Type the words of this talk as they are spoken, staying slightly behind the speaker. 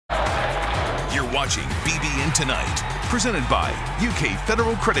You're watching BBN Tonight, presented by UK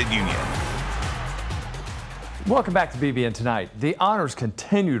Federal Credit Union. Welcome back to BBN Tonight. The honors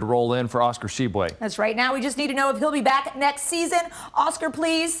continue to roll in for Oscar Tshiebwe. That's right. Now we just need to know if he'll be back next season. Oscar,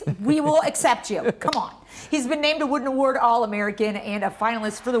 please, we will accept you. Come on. He's been named a Wooden Award All-American and a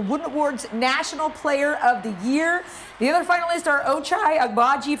finalist for the Wooden Awards National Player of the Year. The other finalists are Ochai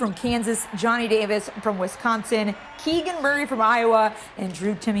Agbaji from Kansas, Johnny Davis from Wisconsin, Keegan Murray from Iowa, and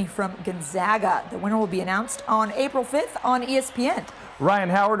Drew Timme from Gonzaga. The winner will be announced on April 5th on ESPN. Ryan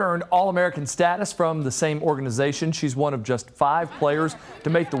Howard earned All-American status from the same organization. She's one of just 5 players to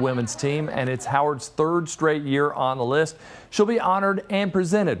make the women's team, and it's Howard's 3rd straight year on the list. She'll be honored and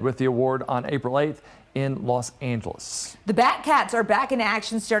presented with the award on April 8th in Los Angeles. The Batcats are back in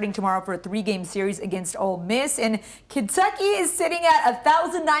action starting tomorrow for a 3-game series against Ole Miss, and Kentucky is sitting at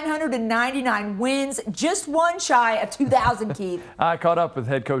 1,999 wins, just one shy of 2,000, Keith. I caught up with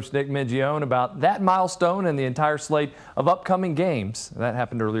head coach Nick Mingione about that milestone and the entire slate of upcoming games. That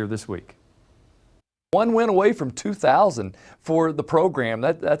happened earlier this week. 1 win away from 2,000 for the program.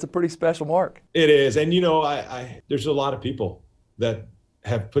 That's a pretty special mark. It is, and you know, there's a lot of people that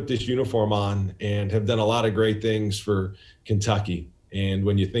have put this uniform on and have done a lot of great things for Kentucky. And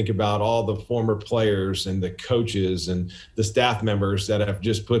when you think about all the former players and the coaches and the staff members that have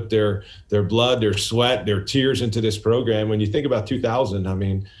just put their blood, their sweat, their tears into this program, when you think about 2000, I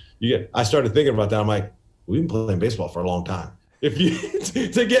mean, I started thinking about that. I'm like, we've been playing baseball for a long time. If you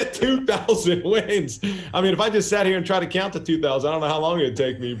to get 2,000 wins, I mean, if I just sat here and tried to count to 2,000, I don't know how long it'd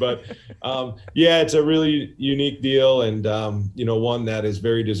take me. But yeah, it's a really unique deal, and you know, one that is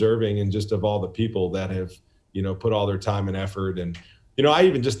very deserving, and just of all the people that have, you know, put all their time and effort. And you know, I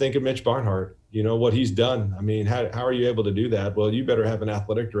even just think of Mitch Barnhart. You know what he's done. I mean, how are you able to do that? Well, you better have an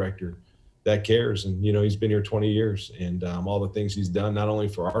athletic director that cares. And you know, he's been here 20 years, and all the things he's done, not only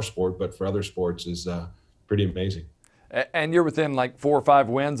for our sport but for other sports, is pretty amazing. And you're within like 4 or 5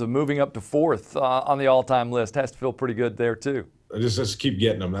 wins of moving up to 4th on the all-time list. Has to feel pretty good there too. Just keep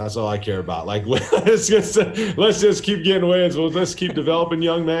getting them. That's all I care about. Like, let's just keep getting wins. Well, let's keep developing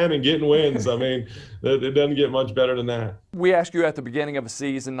young men and getting wins. I mean, it doesn't get much better than that. We ask you at the beginning of a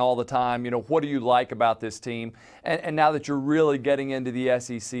season all the time, you know, what do you like about this team? And now that you're really getting into the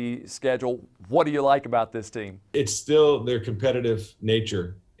SEC schedule, what do you like about this team? It's still their competitive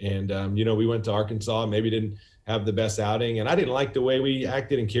nature. And, you know, we went to Arkansas, maybe didn't have the best outing, and I didn't like the way we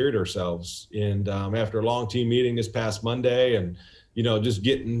acted and carried ourselves. And after a long team meeting this past Monday, and you know, just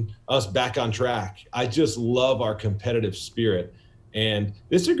getting us back on track, I just love our competitive spirit. And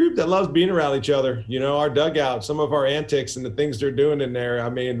this is a group that loves being around each other. You know, our dugout, some of our antics and the things they're doing in there, I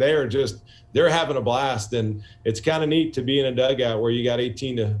mean, they're having a blast. And it's kind of neat to be in a dugout where you got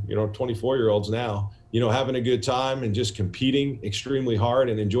 18 to 24-year-olds now, you know, having a good time and just competing extremely hard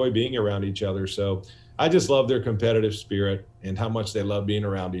and enjoy being around each other. So I just love their competitive spirit and how much they love being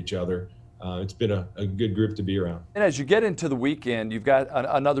around each other. It's been a good group to be around. And as you get into the weekend, you've got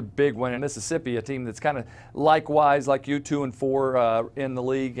another big one in Mississippi, a team that's kind of likewise like you, 2-4 in the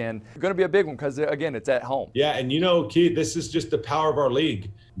league, and going to be a big one because, again, it's at home. Yeah, and you know, Keith, this is just the power of our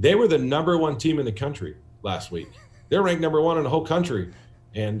league. They were the #1 team in the country last week. They're ranked #1 in the whole country.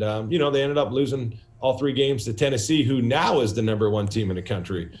 And, you know, they ended up losing all 3 games to Tennessee, who now is the #1 team in the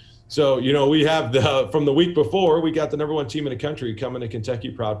country. So, you know, we have from the week before, we got the #1 team in the country coming to Kentucky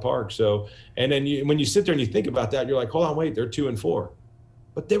Proud Park. So, and then when you sit there and you think about that, you're like, hold on, wait, they're 2-4.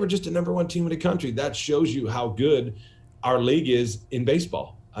 But they were just the #1 team in the country. That shows you how good our league is in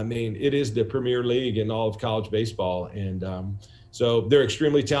baseball. I mean, it is the premier league in all of college baseball. And so they're an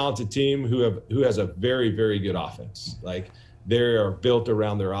extremely talented team who has a very, very good offense. Like, they are built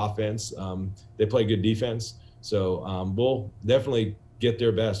around their offense. They play good defense. So we'll definitely get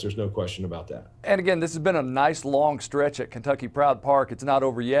their best. There's no question about that. And again, this has been a nice long stretch at Kentucky Proud Park. It's not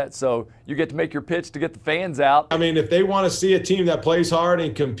over yet, so you get to make your pitch to get the fans out. I mean, if they want to see a team that plays hard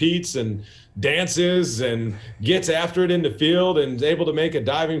and competes and dances and gets after it in the field and is able to make a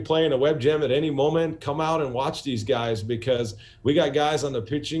diving play and a web gem at any moment, come out and watch these guys, because we got guys on the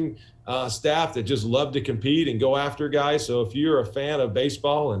pitching staff that just love to compete and go after guys. So if you're a fan of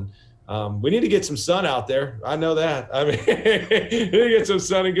baseball, and we need to get some sun out there. I know that. I mean, we need to get some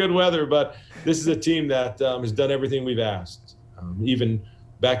sun and good weather, but this is a team that has done everything we've asked, even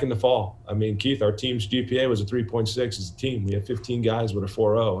back in the fall. I mean, Keith, our team's GPA was a 3.6 as a team. We have 15 guys with a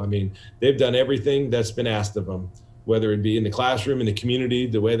 4.0. I mean, they've done everything that's been asked of them, whether it be in the classroom, in the community,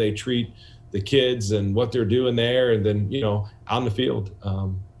 the way they treat the kids and what they're doing there, and then, you know, on the field.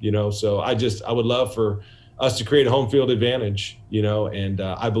 You know, so I would love for us to create a home field advantage, you know, and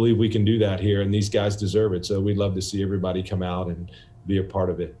I believe we can do that here, and these guys deserve it. So we'd love to see everybody come out and be a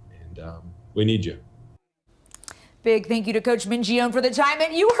part of it. And we need you. Big thank you to Coach Mingione for the time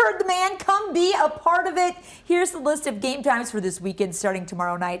in. You heard the man. Come be a part of it. Here's the list of game times for this weekend starting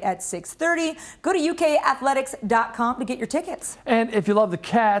tomorrow night at 6:30. Go to ukathletics.com to get your tickets. And if you love the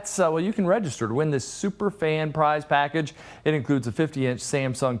Cats, well, you can register to win this Super Fan prize package. It includes a 50-inch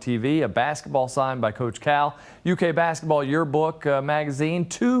Samsung TV, a basketball signed by Coach Cal, UK Basketball Yearbook magazine,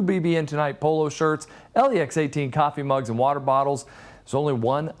 2 BBN Tonight polo shirts, LEX 18 coffee mugs and water bottles. There's only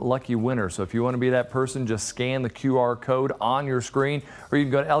one lucky winner, so if you want to be that person, just scan the QR code on your screen, or you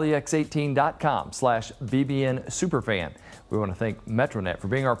can go to lex18.com/BBN Superfan. We want to thank Metronet for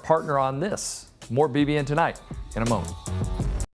being our partner on this. More BBN Tonight in a moment.